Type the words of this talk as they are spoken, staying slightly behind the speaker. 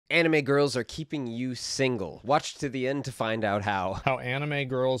Anime girls are keeping you single. Watch to the end to find out how. How anime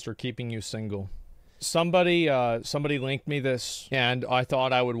girls are keeping you single. Somebody linked me this, and I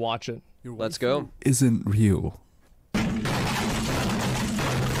thought I would watch it. Let's go. Isn't real.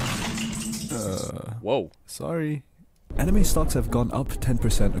 Whoa. Sorry. Anime stocks have gone up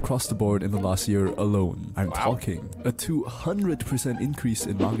 10% across the board in the last year alone. I'm talking a 200% increase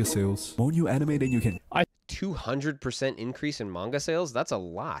in manga sales. More new anime than you can. 200% increase in manga sales? That's a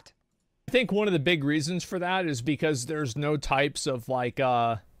lot. I think one of the big reasons for that is because there's no types of like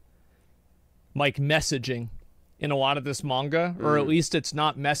messaging in a lot of this manga, or at least it's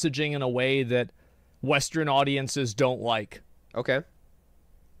not messaging in a way that Western audiences don't like. Okay.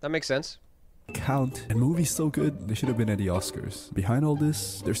 That makes sense. Count. And movies so good, they should have been at the Oscars. Behind all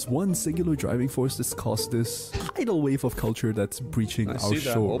this, there's one singular driving force that's caused this tidal wave of culture that's breaching our shores.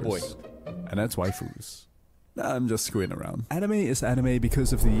 Oh boy. And that's waifus. Nah, I'm just screwing around. Anime is anime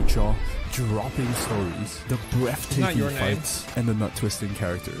because of the jaw-dropping stories, the breathtaking fights, and the nut-twisting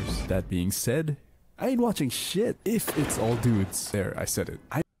characters. That being said, I ain't watching shit if it's all dudes. There, I said it.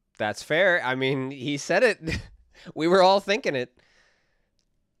 That's fair. I mean, he said it. We were all thinking it.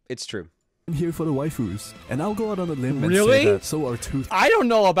 It's true. I'm here for the waifus, and I'll go out on a limb and say that so are tooth. I don't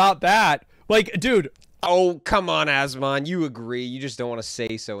know about that. Like, dude. Oh, come on, Asmon. You agree. You just don't want to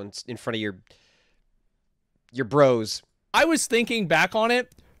say so in front of your bros. I was thinking back on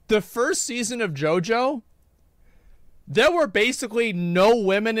it. The first season of JoJo, there were basically no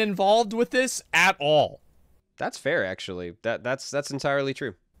women involved with this at all. That's fair, actually. That's entirely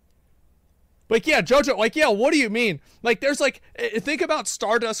true. Like, yeah, JoJo, like, yeah, what do you mean? Like, there's, like, think about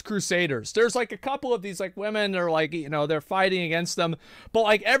Stardust Crusaders. There's, like, a couple of these, like, women are, like, you know, they're fighting against them. But,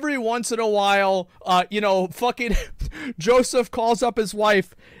 like, every once in a while, you know, fucking Joseph calls up his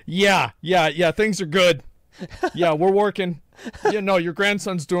wife. Yeah, things are good. Yeah, we're working. You know, your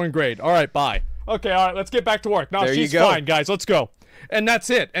grandson's doing great. All right, bye. Okay, all right, let's get back to work. No, she's fine, guys. Let's go. And that's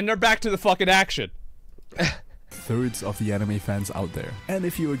it. And they're back to the fucking action. Thirds of the anime fans out there. And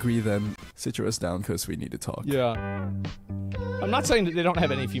if you agree, then sit your ass down because we need to talk. Yeah. I'm not saying that they don't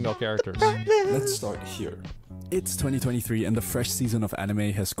have any female characters. Let's start here. It's 2023 and the fresh season of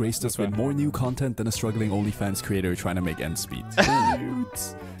anime has graced us with more new content than a struggling OnlyFans creator trying to make ends meet.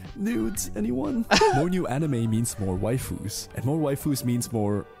 Nudes, anyone? More new anime means more waifus. And more waifus means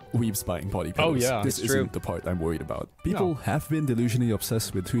more weebs buying body pillows. Oh yeah, this isn't the part I'm worried about. People have been delusionally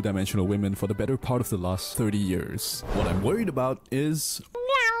obsessed with two-dimensional women for the better part of the last 30 years. What I'm worried about is...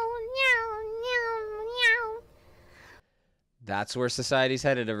 That's where society's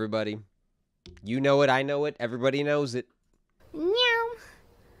headed, everybody. You know it, I know it, everybody knows it. Meow. Oh,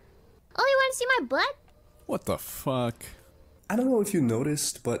 you want to see my butt? What the fuck? I don't know if you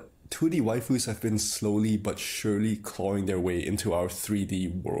noticed, but 2D waifus have been slowly but surely clawing their way into our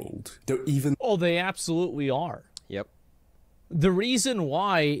 3D world. They're even... Oh, they absolutely are. Yep. The reason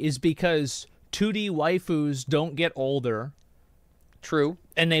why is because 2D waifus don't get older. True.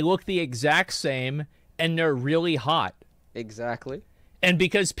 And they look the exact same, and they're really hot. Exactly. And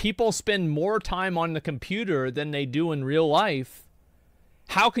because people spend more time on the computer than they do in real life,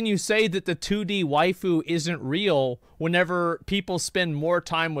 how can you say that the 2D waifu isn't real whenever people spend more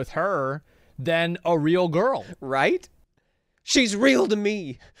time with her than a real girl? Right? She's real to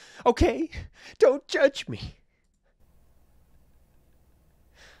me. Okay? Don't judge me.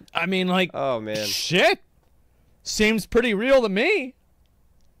 I mean, like, oh man, shit. Seems pretty real to me.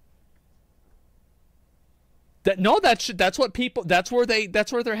 That's what people, that's where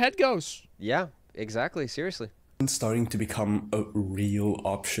their head goes. Yeah, exactly. Seriously. Starting to become a real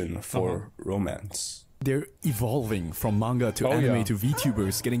option for romance. They're evolving from manga to anime to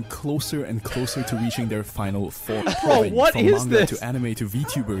VTubers, getting closer and closer to reaching their final form. Bro, what from is manga this? to anime to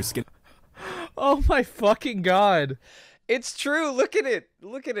VTubers. Oh my fucking god. It's true. Look at it.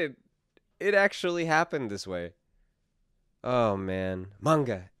 Look at it. It actually happened this way. Oh man.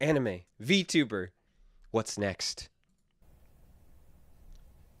 Manga, anime, VTuber. What's next?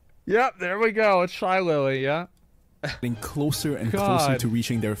 Yep, there we go. It's Shy Lily, yeah. Getting closer and closer to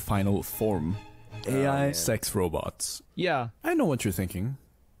reaching their final form. AI sex robots. Yeah. I know what you're thinking.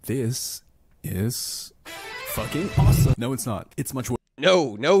 This is fucking awesome. No, it's not. It's much worse.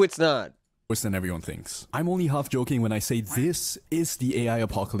 No, it's not. Worse than everyone thinks. I'm only half joking when I say this is the AI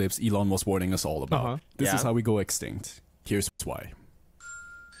apocalypse Elon was warning us all about. This is how we go extinct. Here's why.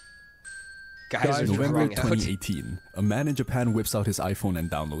 Guys, November 2018, a man in Japan whips out his iPhone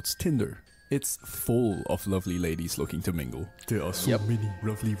and downloads Tinder. It's full of lovely ladies looking to mingle. There are so many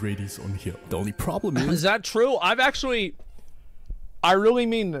lovely ladies on here. The only problem is... Is that true? I really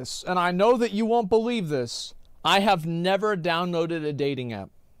mean this, and I know that you won't believe this. I have never downloaded a dating app.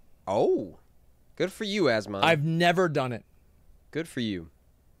 Oh, good for you, Asmon. I've never done it. Good for you.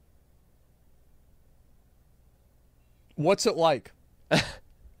 What's it like?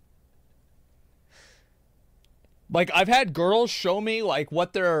 Like, I've had girls show me, like,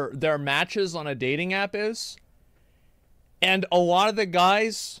 what their matches on a dating app is. And a lot of the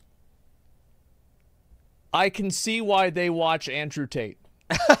guys, I can see why they watch Andrew Tate.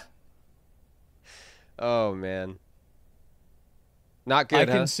 Oh, man. Not good, I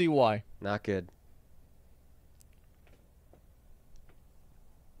can see why. Not good.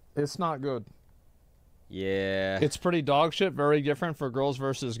 It's not good. Yeah. It's pretty dog shit, very different for girls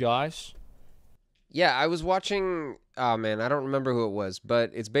versus guys. Yeah, I was watching... Oh, man, I don't remember who it was,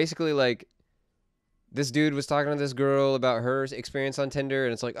 but it's basically like this dude was talking to this girl about her experience on Tinder,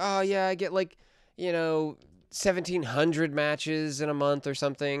 and it's like, oh, yeah, I get like, 1,700 matches in a month or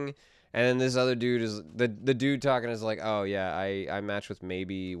something. And then this other dude is... The dude talking is like, oh, yeah, I match with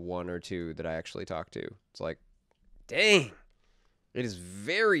maybe one or two that I actually talk to. It's like, dang. It is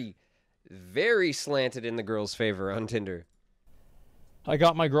very, very slanted in the girl's favor on Tinder. I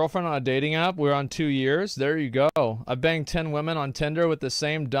got my girlfriend on a dating app. We're on 2 years. There you go. I banged 10 women on Tinder with the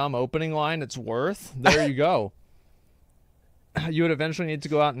same dumb opening line it's worth. There you go. You would eventually need to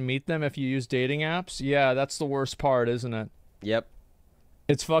go out and meet them if you use dating apps. Yeah, that's the worst part, isn't it? Yep.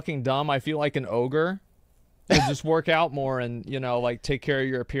 It's fucking dumb. I feel like an ogre. You just work out more and, like, take care of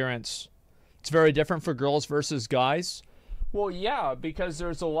your appearance. It's very different for girls versus guys. Well, yeah, because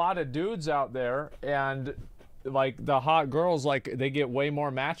there's a lot of dudes out there, and... like, the hot girls, like, they get way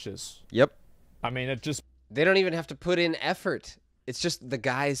more matches. Yep. I mean, it just... They don't even have to put in effort. It's just the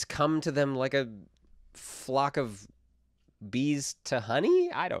guys come to them like a flock of bees to honey?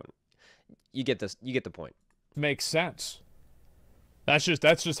 I don't... You get this. You get the point. Makes sense. That's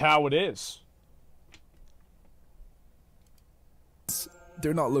just how it is.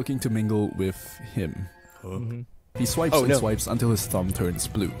 They're not looking to mingle with him. Mm-hmm. He swipes and swipes until his thumb turns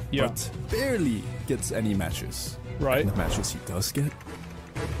blue, Yeah. but barely gets any matches. Right. And the matches he does get,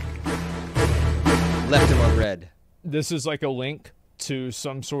 Left him on red. This is like a link to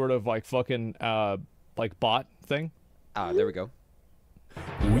some sort of, like, fucking, like, bot thing. Ah, there we go.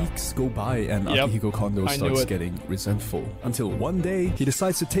 weeks go by and Yep. Akihiko Kondo I knew starts it. getting resentful. Until one day, he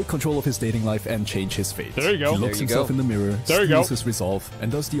decides to take control of his dating life and change his fate. There you go. He looks There you himself go. in the mirror, There you go. steals his resolve,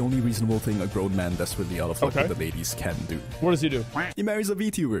 and does the only reasonable thing a grown man desperately out of luck Okay. with the ladies can do. What does he do? He marries a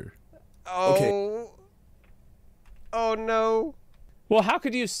VTuber. Oh. Okay. Oh no. Well, how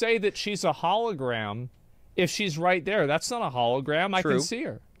could you say that she's a hologram if she's right there? That's not a hologram. I True. can see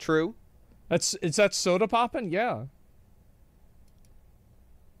her. True. Is that soda popping? Yeah.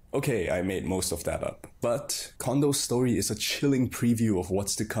 Okay, I made most of that up. But Kondo's story is a chilling preview of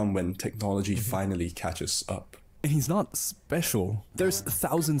what's to come when technology finally catches up. And he's not special. There's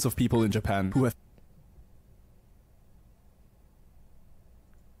thousands of people in Japan who have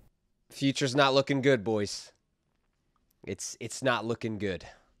Future's not looking good, boys. It's not looking good.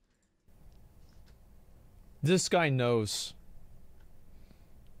 This guy knows.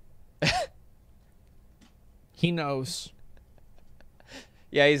 He knows.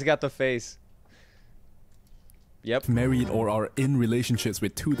 Yeah, he's got the face. Yep. married or are in relationships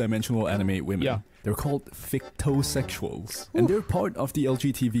with two-dimensional anime women. Yeah. They're called fictosexuals. And they're part of the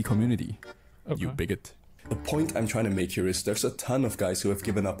LGTV community. You Okay. bigot. The point I'm trying to make here is there's a ton of guys who have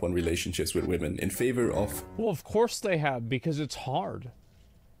given up on relationships with women in favor of... Well, of course they have, because it's hard.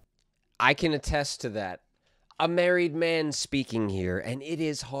 I can attest to that. A married man speaking here, and it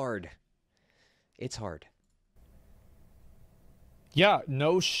is hard. It's hard. Yeah,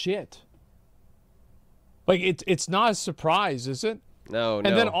 no shit. Like, it's not a surprise, is it? No,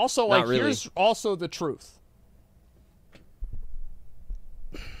 And then also, not like, really. here's also the truth.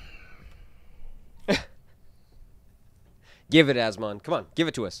 Give it, Asmon. Come on, give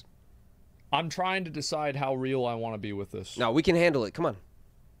it to us. I'm trying to decide how real I want to be with this. No, we can handle it. Come on.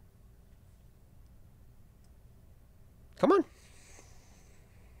 Come on.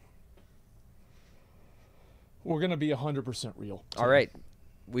 We're going to be 100% real. All right.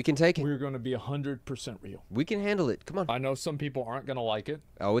 We can take it. We're going to be 100% real. We can handle it. Come on. I know some people aren't going to like it,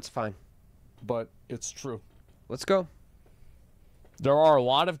 Oh, it's fine. but it's true. Let's go. There are a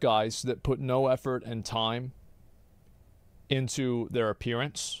lot of guys that put no effort and time into their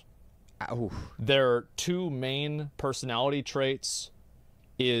appearance. Ow. Their two main personality traits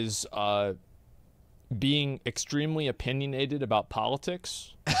is being extremely opinionated about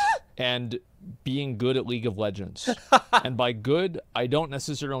politics and being good at League of Legends. And by good, I don't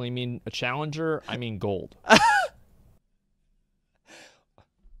necessarily mean a challenger, I mean gold.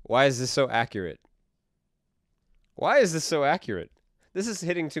 Why is this so accurate? Why is this so accurate? This is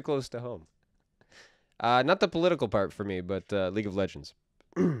hitting too close to home. Not the political part for me, but League of Legends.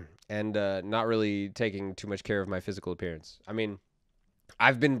 And not really taking too much care of my physical appearance. I mean,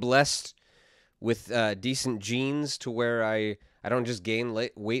 I've been blessed with decent genes to where I don't just gain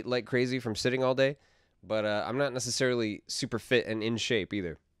weight like crazy from sitting all day, but I'm not necessarily super fit and in shape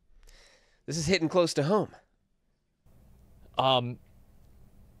either. This is hitting close to home.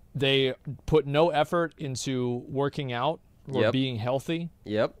 They put no effort into working out or being healthy.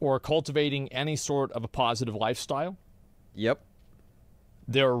 Yep. Or cultivating any sort of a positive lifestyle. Yep.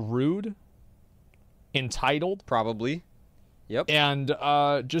 They're rude, entitled. Probably. Yep. And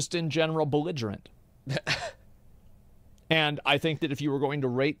just in general belligerent. And I think that if you were going to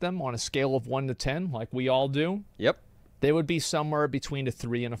rate them on a scale of 1 to 10, like we all do, yep, they would be somewhere between a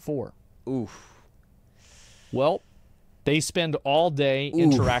 3 and a 4. Oof. Well, they spend all day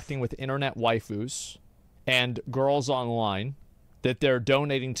interacting with internet waifus and girls online that they're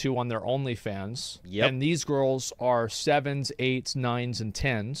donating to on their OnlyFans. Yep. And these girls are 7s, 8s, 9s, and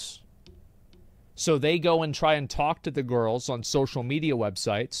 10s. So they go and try and talk to the girls on social media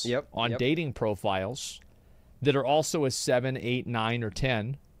websites, on dating profiles that are also a 7, 8, 9, or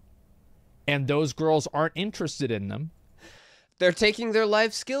 10. And those girls aren't interested in them. They're taking their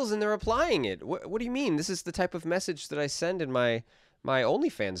life skills and they're applying it. What do you mean? This is the type of message that I send in my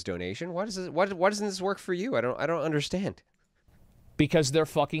OnlyFans donation. Why doesn't this work for you? I don't understand. Because they're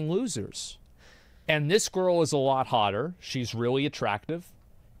fucking losers. And this girl is a lot hotter. She's really attractive.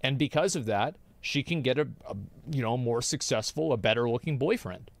 And because of that, she can get a more successful, a better looking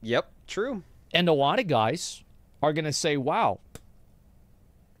boyfriend. Yep, true. And a lot of guys are going to say, wow,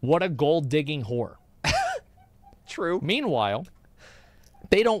 what a gold digging whore. True. Meanwhile,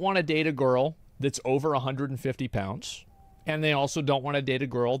 they don't want to date a girl that's over 150 pounds. And they also don't want to date a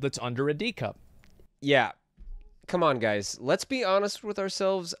girl that's under a D cup. Yeah. Come on, guys. Let's be honest with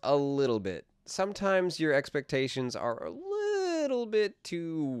ourselves a little bit. Sometimes your expectations are a little bit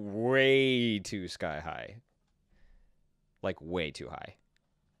way too sky high. Like, way too high.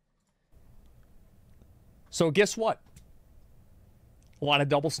 So guess what? A lot of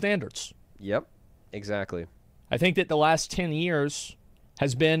double standards. Yep, exactly. I think that the last 10 years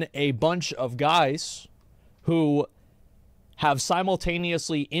has been a bunch of guys who have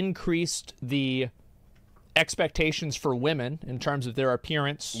simultaneously increased the expectations for women in terms of their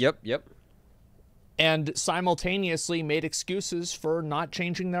appearance. Yep. And simultaneously made excuses for not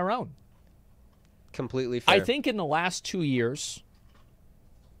changing their own. Completely fair. I think in the last 2 years,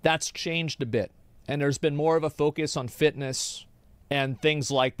 that's changed a bit. And there's been more of a focus on fitness and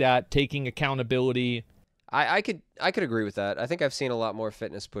things like that, taking accountability. I could agree with that. I think I've seen a lot more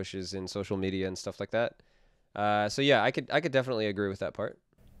fitness pushes in social media and stuff like that. So yeah, I could definitely agree with that part.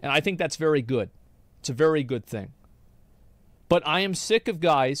 And I think that's very good. It's a very good thing. But I am sick of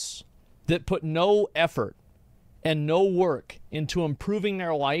guys that put no effort and no work into improving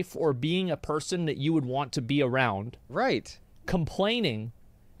their life or being a person that you would want to be around. Right. Complaining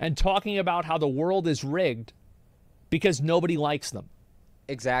and talking about how the world is rigged because nobody likes them.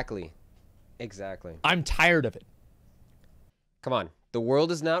 Exactly. I'm tired of it. Come on. The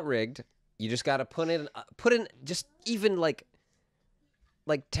world is not rigged. You just got to put in just even like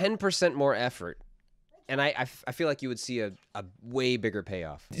 10% more effort. And I feel like you would see a way bigger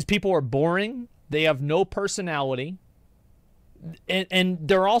payoff. These people are boring. They have no personality. And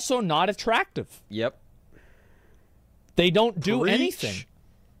they're also not attractive. Yep. They don't do Preach. anything.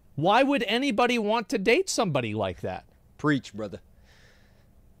 Why would anybody want to date somebody like that? Preach, brother.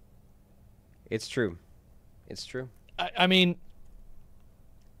 It's true. I mean...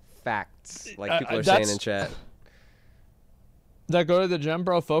 Facts, like people are saying in chat. That go to the gym,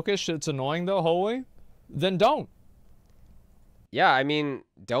 bro, focus, shit's annoying though, holy? Then don't. Yeah, I mean,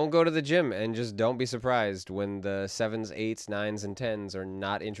 don't go to the gym and just don't be surprised when the 7s, 8s, 9s, and 10s are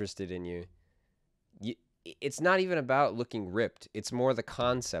not interested in you. It's not even about looking ripped. It's more the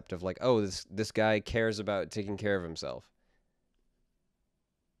concept of like, oh, this guy cares about taking care of himself.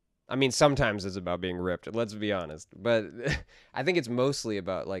 I mean, sometimes it's about being ripped, let's be honest. But I think it's mostly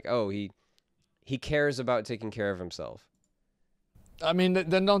about like, oh, he cares about taking care of himself. I mean,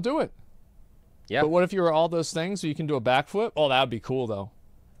 then don't do it. Yeah. But what if you were all those things so you can do a backflip? Oh, that would be cool, though.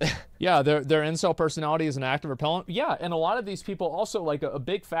 Yeah, their incel personality is an active repellent. Yeah, and a lot of these people also, like a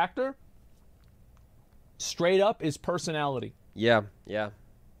big factor, straight up, is personality. Yeah.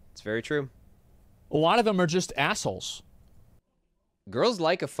 It's very true. A lot of them are just assholes. Girls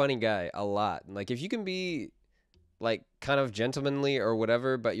like a funny guy a lot. Like, if you can be, like, kind of gentlemanly or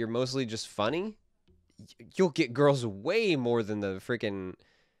whatever, but you're mostly just funny, you'll get girls way more than the freaking...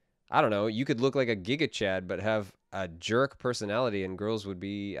 I don't know. You could look like a Giga Chad, but have a jerk personality, and girls would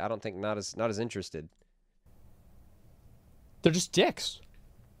be, I don't think, not as interested. They're just dicks.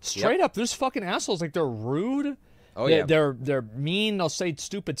 Straight up, they're just fucking assholes. Like, they're rude. Oh, yeah. They're mean. They'll say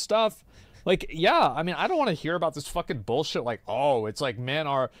stupid stuff. Like, yeah, I mean, I don't want to hear about this fucking bullshit. Like, oh, it's like men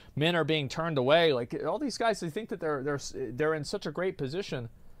are being turned away. Like, all these guys, they think that they're in such a great position.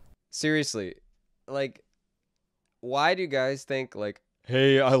 Seriously, like, why do you guys think, like,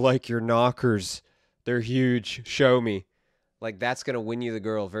 hey, I like your knockers, they're huge, show me, like, that's gonna win you the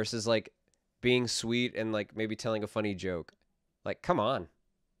girl, versus like being sweet and like maybe telling a funny joke? Like, come on.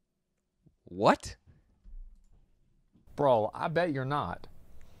 What? Bro, I bet you're not.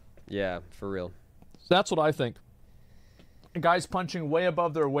 Yeah, for real. That's what I think. Guys punching way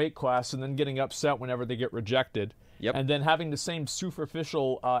above their weight class and then getting upset whenever they get rejected. Yep. And then having the same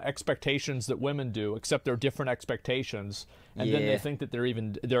superficial expectations that women do, except they're different expectations. And then they think that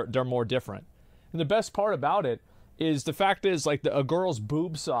they're more different. And the best part about it is the fact is, like, a girl's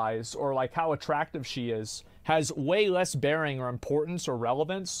boob size or like how attractive she is has way less bearing or importance or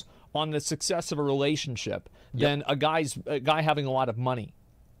relevance on the success of a relationship than a guy having a lot of money.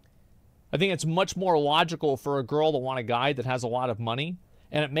 I think it's much more logical for a girl to want a guy that has a lot of money,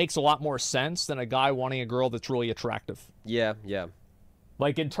 and it makes a lot more sense than a guy wanting a girl that's really attractive. Yeah, yeah.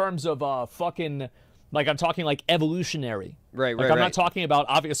 Like, in terms of fucking, like, I'm talking like evolutionary. Right, like, right, I'm right. not talking about,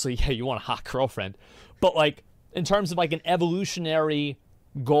 obviously, yeah, you want a hot girlfriend, but like, in terms of like an evolutionary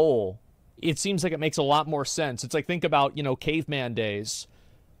goal, it seems like it makes a lot more sense. It's like, think about, you know, caveman days.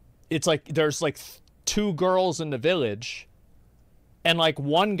 It's like there's like two girls in the village, and like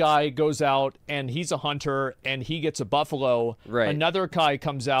one guy goes out and he's a hunter and he gets a buffalo. Right. Another guy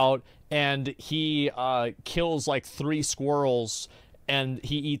comes out and he kills like 3 squirrels and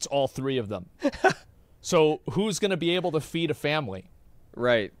he eats all 3 of them. So who's going to be able to feed a family?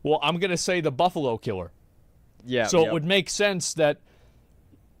 Right. Well, I'm going to say the buffalo killer. Yeah. So it would make sense that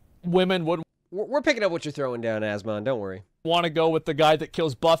women would We're picking up what you're throwing down, Asmon. Don't worry. want to go with the guy that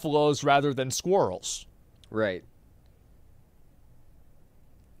kills buffaloes rather than squirrels. Right.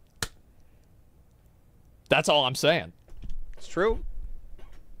 That's all I'm saying. It's true.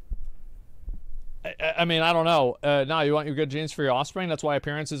 I mean, I don't know. Now, you want your good genes for your offspring? That's why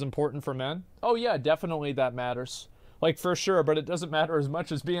appearance is important for men? Oh, yeah, definitely that matters. Like, for sure, but it doesn't matter as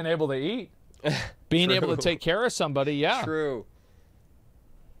much as being able to eat. Being able to take care of somebody, yeah. True.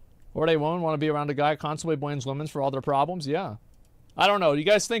 Or they won't want to be around a guy who constantly blames women for all their problems, yeah. I don't know. Do you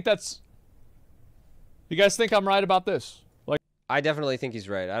guys think I'm right about this? Like, I definitely think he's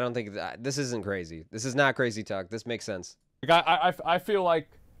right. I don't think this isn't crazy. This is not crazy talk. This makes sense. I feel like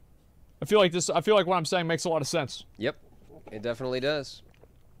what I'm saying makes a lot of sense. Yep. It definitely does.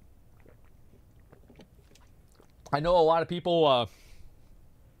 I know a lot of people,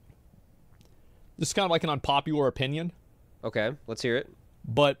 this is kind of like an unpopular opinion, Okay, let's hear it.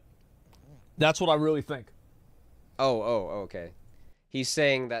 but that's what I really think. Oh, okay. He's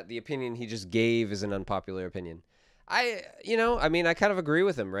saying that the opinion he just gave is an unpopular opinion. I kind of agree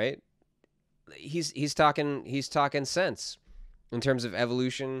with him, right? He's talking sense in terms of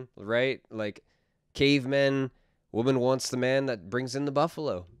evolution, right? Like, cavemen, woman wants the man that brings in the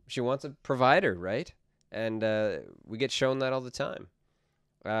buffalo. She wants a provider, right? And we get shown that all the time.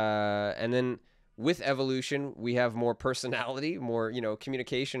 And then with evolution, we have more personality, more,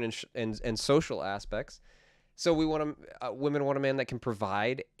 communication and social aspects. So we want women want a man that can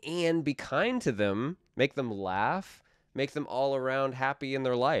provide and be kind to them, make them laugh, make them all around happy in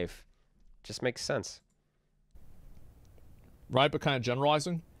their life. Just makes sense. Right, but kind of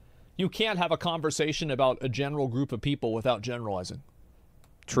generalizing. You can't have a conversation about a general group of people without generalizing.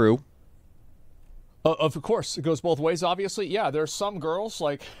 True. Of course, it goes both ways, obviously. Yeah, there's some girls,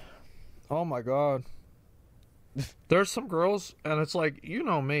 like, oh my God. There's some girls, and it's like, you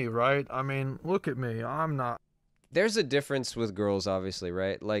know me, right? I mean, look at me. I'm not. There's a difference with girls, obviously,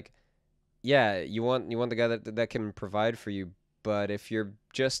 right? Like, yeah, you want the guy that can provide for you, but if you're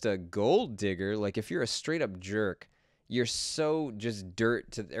just a gold digger, like if you're a straight up jerk, you're so just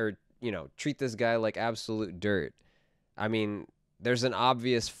dirt treat this guy like absolute dirt. I mean, there's an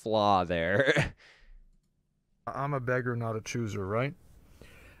obvious flaw there. I'm a beggar, not a chooser, right?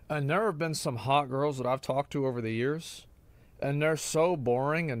 And there have been some hot girls that I've talked to over the years, and they're so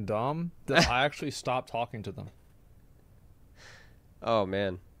boring and dumb that I actually stopped talking to them. Oh,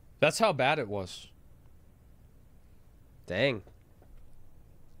 man. That's how bad it was. Dang.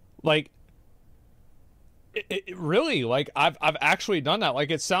 Like, it really, like, I've actually done that. Like,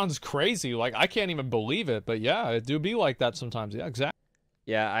 it sounds crazy. Like, I can't even believe it, but yeah, it do be like that sometimes. Yeah, exactly.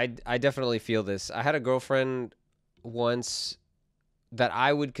 Yeah, I definitely feel this. I had a girlfriend once that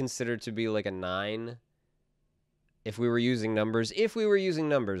I would consider to be like a 9. if we were using numbers,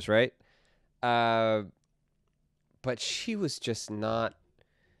 right? But she was just not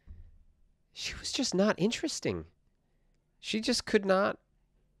interesting. She just could not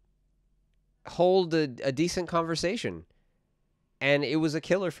hold a decent conversation. And it was a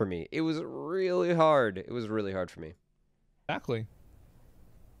killer for me. It was really hard. It was really hard for me. Exactly.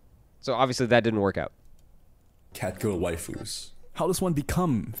 So obviously that didn't work out. Catgirl waifus. How does one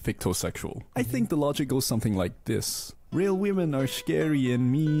become fictosexual? I think the logic goes something like this. Real women are scary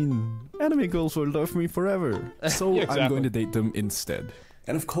and mean. Anime girls will love me forever. So Yeah, exactly. I'm going to date them instead.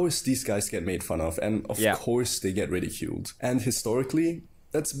 And of course these guys get made fun of, and of course they get ridiculed. And historically,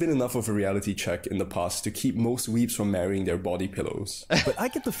 that's been enough of a reality check in the past to keep most weebs from marrying their body pillows. But I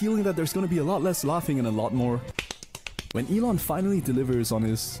get the feeling that there's going to be a lot less laughing and a lot more when Elon finally delivers on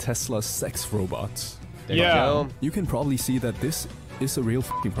his Tesla sex robot. There you go. You can probably see that this is a real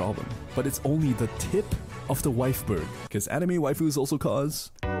fucking problem. But it's only the tip of the wife-bird, because anime waifus also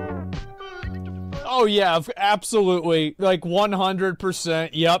cause... Oh yeah, absolutely. Like 100%,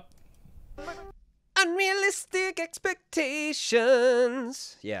 yep. Unrealistic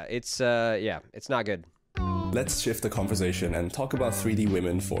expectations. Yeah, it's not good. Let's shift the conversation and talk about 3D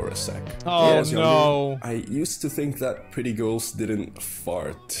women for a sec. Oh, When I was younger, no. I used to think that pretty girls didn't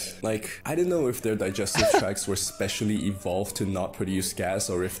fart. Like, I didn't know if their digestive tracts were specially evolved to not produce gas,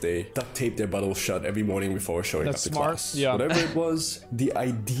 or if they duct tape their butthole shut every morning before showing That's up to smart, class. yeah. Whatever it was, the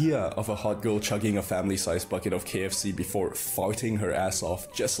idea of a hot girl chugging a family-sized bucket of KFC before farting her ass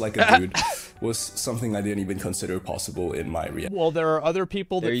off just like a dude was something I didn't even consider possible in my reality. Well, there are other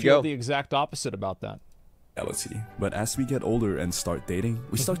people that There you feel go. the exact opposite about that. But as we get older and start dating,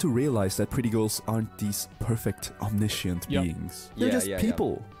 we start to realize that pretty girls aren't these perfect, omniscient beings. They're just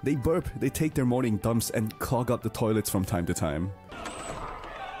people. They burp, they take their morning dumps, and clog up the toilets from time to time.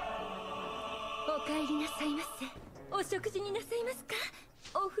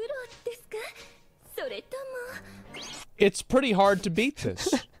 It's pretty hard to beat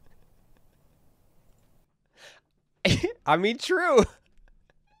this. I mean, true.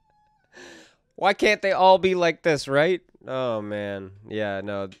 Why can't they all be like this, right? Oh man. Yeah,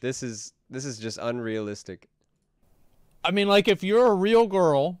 no, this is just unrealistic. I mean, like, if you're a real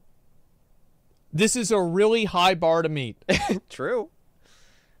girl, this is a really high bar to meet. True.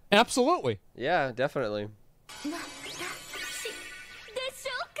 Absolutely. Yeah, definitely.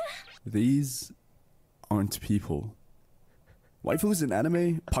 These aren't people. Waifus in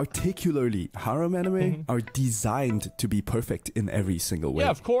anime, particularly harem anime, are designed to be perfect in every single way.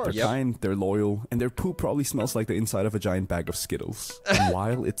 Yeah, of course. They're kind, they're loyal, and their poop probably smells like the inside of a giant bag of Skittles. And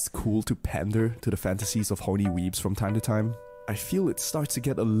while it's cool to pander to the fantasies of horny weebs from time to time, I feel it starts to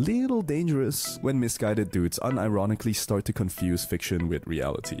get a little dangerous when misguided dudes unironically start to confuse fiction with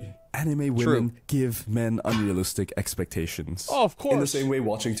reality. Anime women give men unrealistic expectations. Oh, of course. In the same way,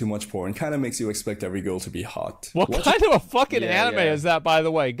 watching too much porn kind of makes you expect every girl to be hot. What kind of a fucking anime is that, by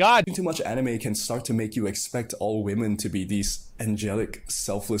the way? God. Watching too much anime can start to make you expect all women to be these angelic,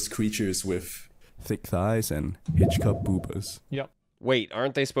 selfless creatures with thick thighs and hitch-cup boobas. Yep. Wait,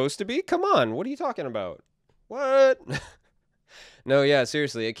 aren't they supposed to be? Come on, what are you talking about? What? No, yeah,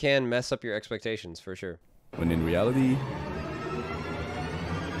 seriously, it can mess up your expectations for sure. When in reality...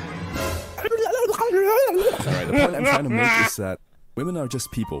 Alright, the point I'm trying to make is that women are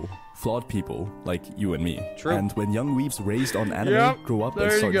just people, flawed people, like you and me. True. And when young weebs raised on anime grow up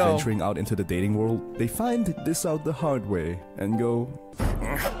and start venturing out into the dating world, they find this out the hard way and go,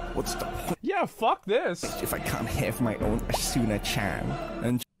 what's the point Yeah, fuck this. if I can't have my own Asuna-chan?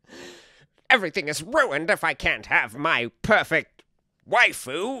 And Everything is ruined if I can't have my perfect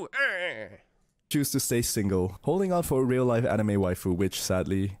waifu. choose to stay single, holding out for a real-life anime waifu, which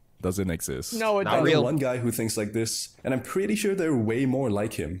sadly doesn't exist. No, it Not doesn't. I know real. one guy who thinks like this, and I'm pretty sure there are way more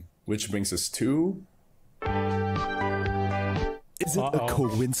like him. Which brings us to... Is it a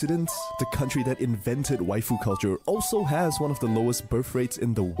coincidence? The country that invented waifu culture also has one of the lowest birth rates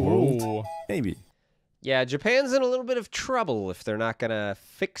in the world? Ooh. Maybe. Yeah, Japan's in a little bit of trouble if they're not gonna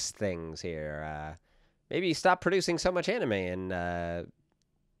fix things here. Maybe stop producing so much anime and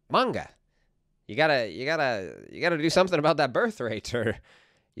manga. You gotta do something about that birth rate, or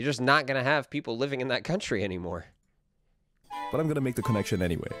you're just not gonna have people living in that country anymore. But I'm gonna make the connection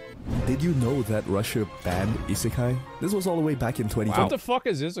anyway. Did you know that Russia banned isekai? This was all the way back in 2020. What the fuck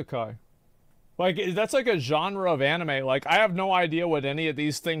is isekai? Like, that's like a genre of anime. Like, I have no idea what any of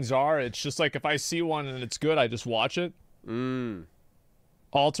these things are. It's just like, if I see one and it's good, I just watch it.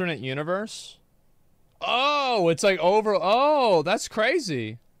 Alternate universe? Oh, it's like over... Oh, that's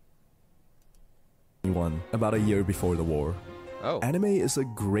crazy. About a year before the war. Oh. Anime is a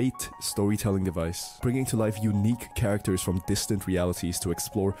great storytelling device, bringing to life unique characters from distant realities to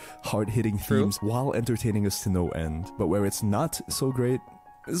explore hard-hitting themes while entertaining us to no end. But where it's not so great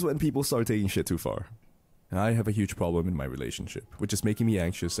is when people start taking shit too far. And I have a huge problem in my relationship, which is making me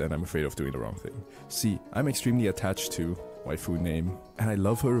anxious and I'm afraid of doing the wrong thing. See, I'm extremely attached to waifu name, and I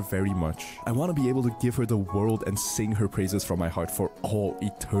love her very much. I want to be able to give her the world and sing her praises from my heart for all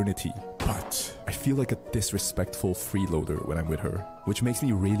eternity. But I feel like a disrespectful freeloader when I'm with her, which makes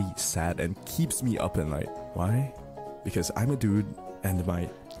me really sad and keeps me up at night. Why? Because I'm a dude and my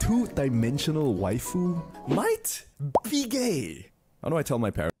two-dimensional waifu might be gay. How do I tell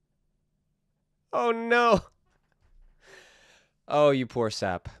my parents? Oh no. Oh, you poor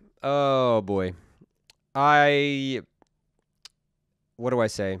sap. Oh boy. What do I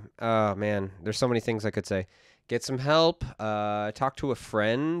say? Oh man, there's so many things I could say. Get some help, talk to a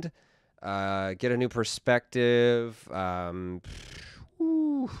friend, get a new perspective. I'm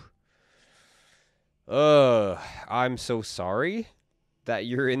so sorry that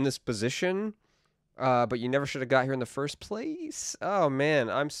you're in this position, but you never should have got here in the first place. Oh man,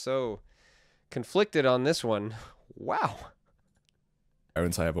 I'm so conflicted on this one. Wow.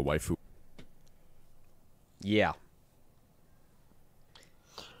 Parents, I have a waifu. Yeah.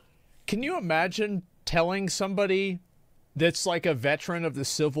 Can you imagine telling somebody that's like a veteran of the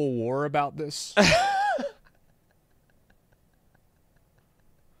Civil War about this?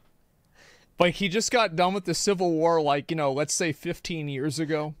 Like, he just got done with the Civil War, like, you know, let's say 15 years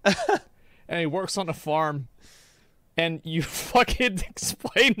ago. And he works on a farm. And you fucking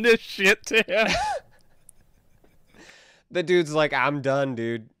explain this shit to him. The dude's like, I'm done,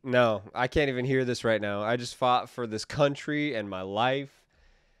 dude. No, I can't even hear this right now. I just fought for this country and my life.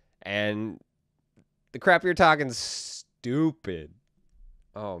 And the crap you're talking stupid.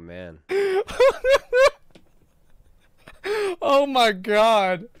 Oh, man. Oh, my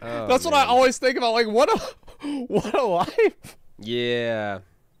God. Oh, that's man. what I always think about. Like, what a life. Yeah.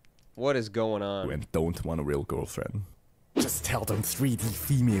 What is going on? And don't want a real girlfriend. Just tell them 3D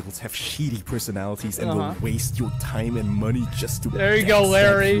females have shitty personalities and will waste your time and money just to there you go,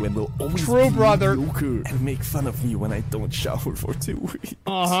 Larry. You and will always True, be brother. mediocre and make fun of me when I don't shower for 2 weeks.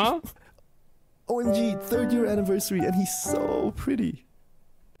 OMG, 3rd year anniversary and he's so pretty.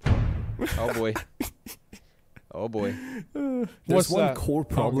 Oh boy. Oh boy. There's one that? core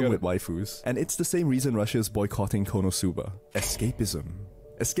problem with waifus, and it's the same reason Russia is boycotting Konosuba. Escapism.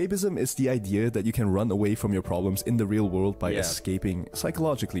 Escapism is the idea that you can run away from your problems in the real world by escaping,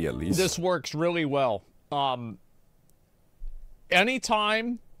 psychologically at least. This works really well.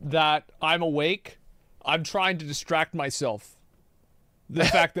 Anytime that I'm awake, I'm trying to distract myself. The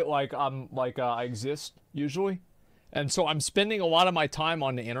fact that I exist usually, and so I'm spending a lot of my time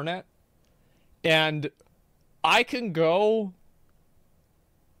on the internet, and I can go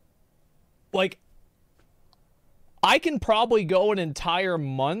I can probably go an entire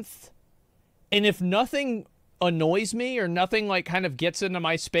month, and if nothing annoys me or nothing like kind of gets into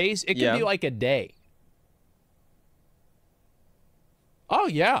my space, it can be like a day. Oh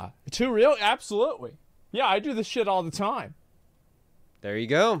yeah, too real? Absolutely. Yeah, I do this shit all the time. There you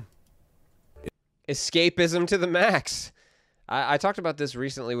go. Escapism to the max. I talked about this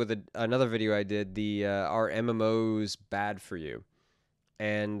recently with another video I did, are MMOs bad for you?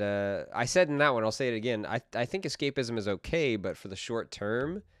 And I said in that one, I'll say it again, I think escapism is okay, but for the short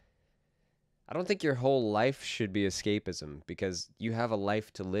term, I don't think your whole life should be escapism, because you have a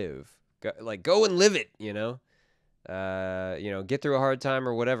life to live. Go and live it, you know? Get through a hard time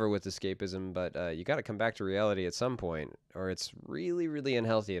or whatever with escapism, but you got to come back to reality at some point, or it's really, really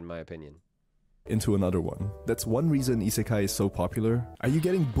unhealthy in my opinion. Into another one. That's one reason isekai is so popular. Are you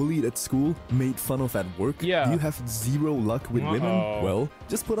getting bullied at school? Made fun of at work? Yeah. Do you have zero luck with women? Well,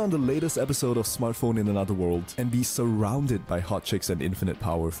 just put on the latest episode of Smartphone in Another World and be surrounded by hot chicks and infinite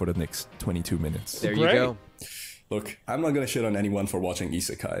power for the next 22 minutes. There you go. Look, I'm not gonna shit on anyone for watching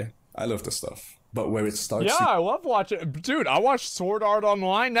isekai. I love the stuff. But where it starts... Yeah, I love watching... Dude, I watched Sword Art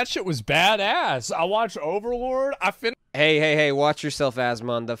Online. That shit was badass. I watched Overlord. Hey, watch yourself,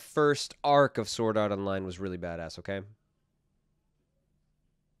 Asmon. The first arc of Sword Art Online was really badass, okay?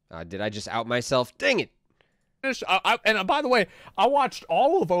 Did I just out myself? Dang it! And by the way, I watched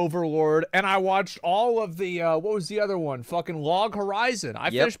all of Overlord, and I watched all of the, what was the other one? Fucking Log Horizon. I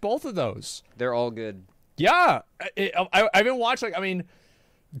finished both of those. They're all good. Yeah. I've been watching,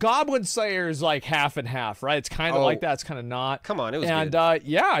 Goblin Slayer is like half and half, right? It's kind of like that. It's kind of not. Come on, it was good. And,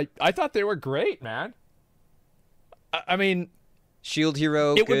 yeah, I thought they were great, man. Shield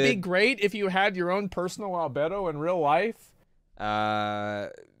Hero, it would be great if you had your own personal albedo in real life.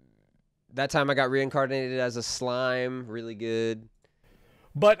 That time I got reincarnated as a slime. Really good.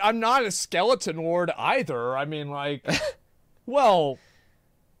 But I'm not a skeleton lord either. I mean, like, well,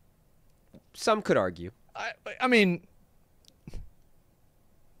 some could argue. I mean,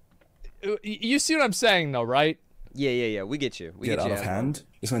 you see what I'm saying, though, right? Yeah. We get you. We get get out you, of hand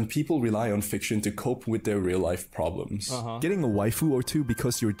is when people rely on fiction to cope with their real-life problems. Getting a waifu or two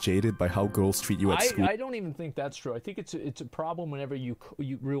because you're jaded by how girls treat you at school. I don't even think that's true. I think it's a problem whenever you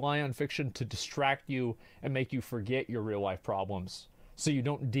rely on fiction to distract you and make you forget your real-life problems, so you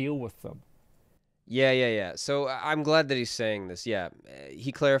don't deal with them. Yeah. So I'm glad that he's saying this. Yeah,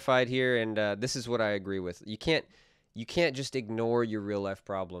 he clarified here, and this is what I agree with. You can't just ignore your real life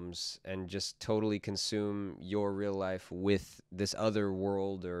problems and just totally consume your real life with this other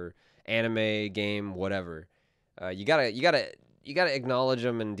world or anime, game, whatever. You gotta acknowledge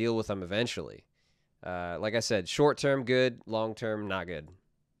them and deal with them eventually. Like I said, short term good, long term not good.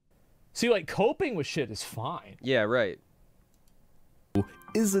 See, like, coping with shit is fine. Yeah, right.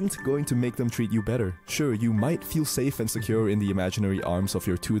 Isn't going to make them treat you better. Sure, you might feel safe and secure in the imaginary arms of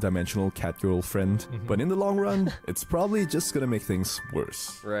your two-dimensional cat-girl friend, but in the long run, it's probably just gonna make things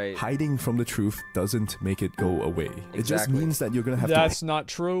worse. Right. Hiding from the truth doesn't make it go away. It just means that you're gonna have That's not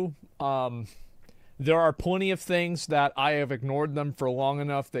true. There are plenty of things that I have ignored them for long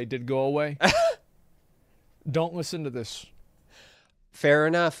enough they did go away. Don't listen to this. Fair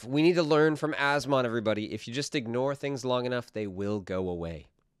enough. We need to learn from Asmon, everybody. If you just ignore things long enough, they will go away.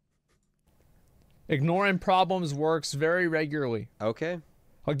 Ignoring problems works very regularly. Okay.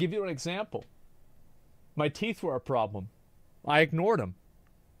 I'll give you an example. My teeth were a problem. I ignored them.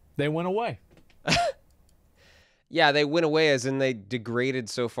 They went away. Yeah, they went away as in they degraded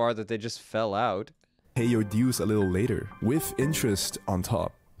so far that they just fell out. pay your dues a little later, with interest on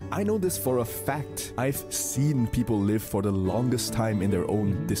top. I know this for a fact. I've seen people live for the longest time in their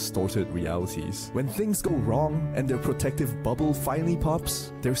own distorted realities. When things go wrong and their protective bubble finally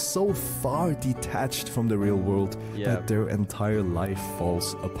pops, they're so far detached from the real world that their entire life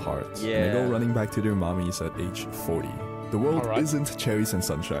falls apart. And they go running back to their mommies at age 40. The world isn't cherries and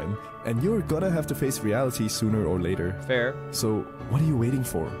sunshine, and you're gonna have to face reality sooner or later. Fair. So what are you waiting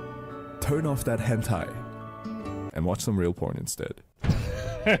for? Turn off that hentai and watch some real porn instead.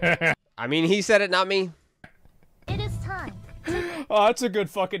 I mean, he said it, not me. It is time. Oh, that's a good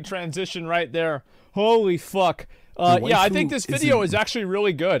fucking transition right there. Holy fuck. Yeah, I think this video is actually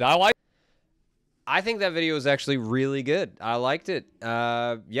really good. I think that video is actually really good. I liked it.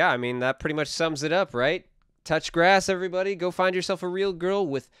 Yeah, I mean, that pretty much sums it up, right? Touch grass, everybody. Go find yourself a real girl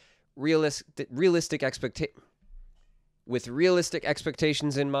with realistic expectations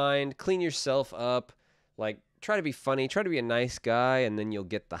in mind. Clean yourself up. Like, try to be funny. Try to be a nice guy, and then you'll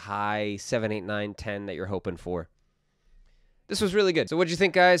get the high 7, 8, 9, 10 that you're hoping for. This was really good. So what'd you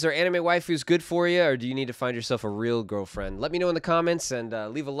think, guys? Are anime waifus good for you, or do you need to find yourself a real girlfriend? Let me know in the comments, and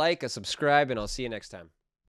leave a like, a subscribe, and I'll see you next time.